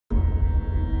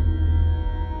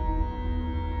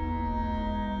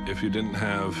If you didn't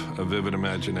have a vivid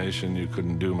imagination, you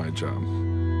couldn't do my job.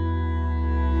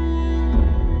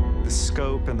 The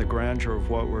scope and the grandeur of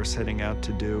what we're setting out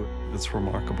to do, it's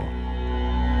remarkable.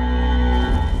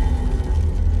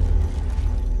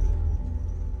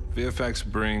 VFX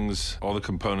brings all the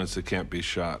components that can't be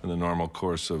shot in the normal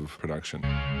course of production.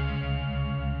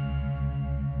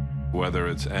 Whether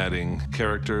it's adding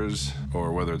characters,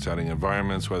 or whether it's adding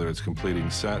environments, whether it's completing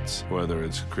sets, whether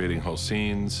it's creating whole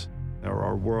scenes. There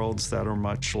are worlds that are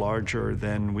much larger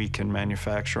than we can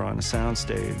manufacture on a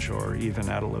soundstage or even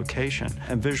at a location.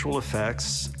 And visual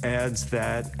effects adds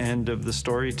that end of the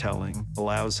storytelling,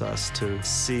 allows us to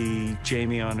see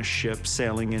Jamie on a ship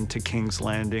sailing into King's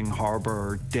Landing Harbor,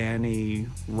 or Danny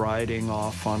riding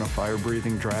off on a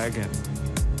fire-breathing dragon.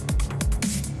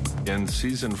 In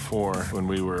season 4, when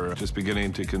we were just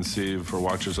beginning to conceive for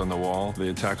Watchers on the Wall, the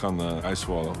attack on the ice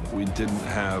wall, we didn't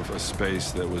have a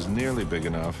space that was nearly big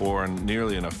enough or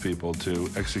nearly enough people to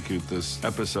execute this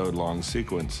episode-long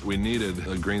sequence. We needed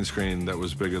a green screen that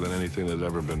was bigger than anything that had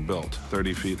ever been built,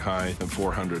 30 feet high and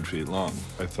 400 feet long.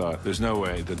 I thought, there's no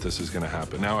way that this is going to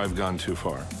happen. Now I've gone too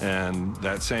far. And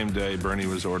that same day, Bernie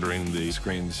was ordering the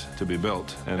screens to be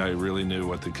built, and I really knew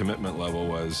what the commitment level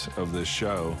was of this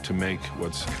show to make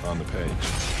what's on the page.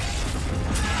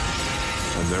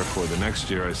 And therefore, the next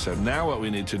year I said, now what we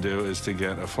need to do is to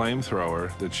get a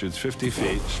flamethrower that shoots 50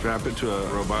 feet, strap it to a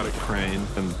robotic crane,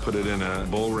 and put it in a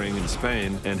bull ring in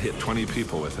Spain and hit 20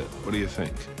 people with it. What do you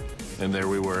think? And there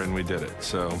we were, and we did it.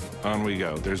 So on we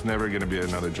go. There's never going to be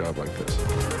another job like this.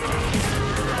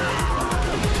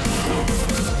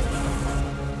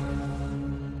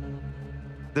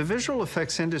 The visual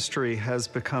effects industry has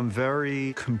become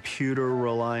very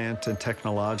computer-reliant and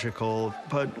technological,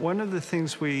 but one of the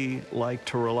things we like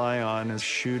to rely on is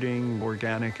shooting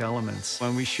organic elements.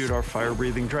 When we shoot our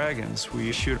fire-breathing dragons,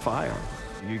 we shoot fire.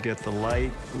 You get the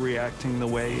light reacting the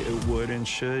way it would and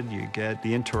should. You get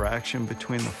the interaction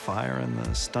between the fire and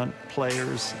the stunt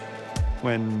players.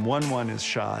 When 1-1 is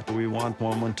shot, we want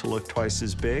 1-1 to look twice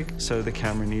as big, so the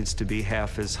camera needs to be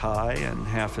half as high and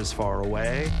half as far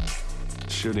away.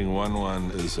 Shooting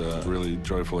 1-1 is a really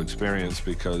joyful experience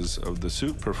because of the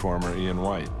suit performer, Ian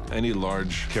White. Any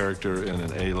large character in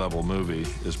an A-level movie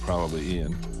is probably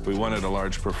Ian. We wanted a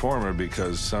large performer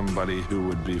because somebody who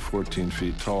would be 14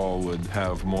 feet tall would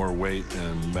have more weight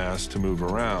and mass to move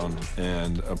around,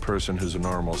 and a person who's a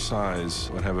normal size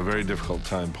would have a very difficult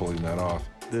time pulling that off.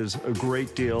 There's a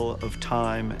great deal of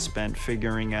time spent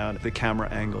figuring out the camera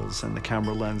angles and the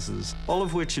camera lenses, all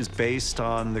of which is based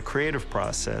on the creative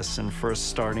process and first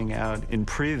starting out in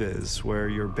previs, where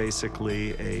you're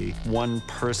basically a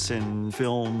one-person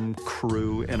film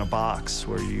crew in a box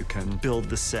where you can build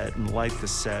the set and light the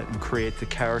set and create the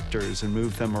characters and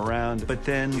move them around. But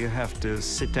then you have to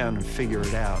sit down and figure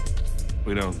it out.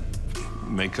 We don't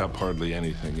make up hardly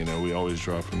anything, you know, we always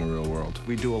draw from the real world.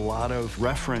 We do a lot of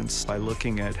reference by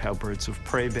looking at how birds of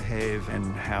prey behave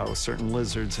and how certain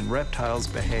lizards and reptiles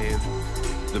behave.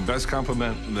 The best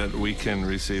compliment that we can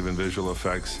receive in visual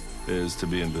effects is to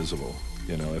be invisible.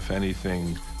 You know, if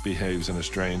anything behaves in a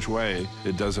strange way,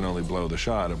 it doesn't only blow the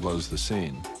shot, it blows the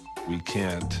scene. We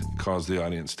can't cause the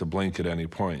audience to blink at any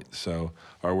point, so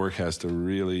our work has to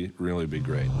really, really be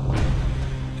great.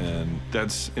 And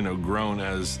that's, you know, grown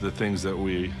as the things that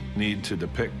we need to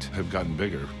depict have gotten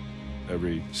bigger.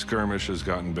 Every skirmish has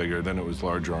gotten bigger, then it was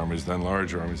larger armies, then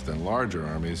larger armies, then larger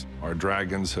armies. Our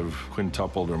dragons have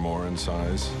quintupled or more in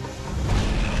size.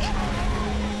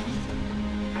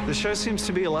 The show seems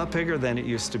to be a lot bigger than it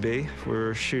used to be.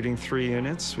 We're shooting 3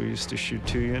 units. We used to shoot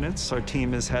 2 units. Our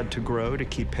team has had to grow to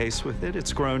keep pace with it.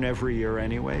 It's grown every year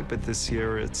anyway, but this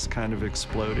year it's kind of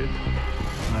exploded.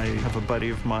 I have a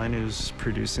buddy of mine who's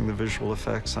producing the visual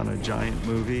effects on a giant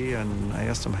movie, and I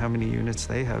asked him how many units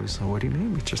they have. He said, "What do you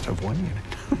mean? We just have 1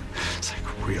 unit." It's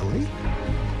like, really?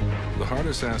 The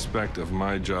hardest aspect of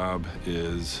my job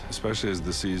is, especially as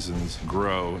the seasons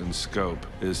grow in scope,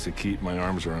 is to keep my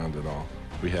arms around it all.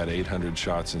 We had 800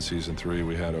 shots in season 3.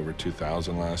 We had over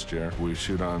 2,000 last year. We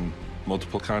shoot on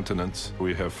multiple continents.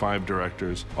 We have 5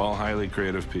 directors, all highly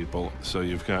creative people. So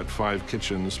you've got 5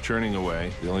 kitchens churning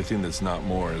away. The only thing that's not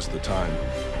more is the time.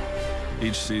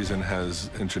 Each season has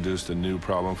introduced a new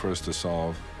problem for us to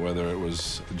solve, whether it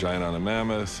was a giant on a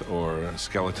mammoth or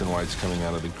skeleton whites coming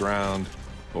out of the ground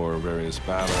or various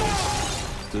battles.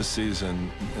 This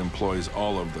season employs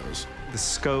all of those. The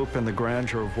scope and the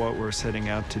grandeur of what we're setting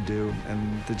out to do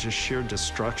and the just sheer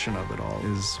destruction of it all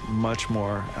is much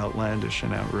more outlandish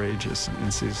and outrageous in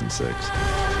season 6.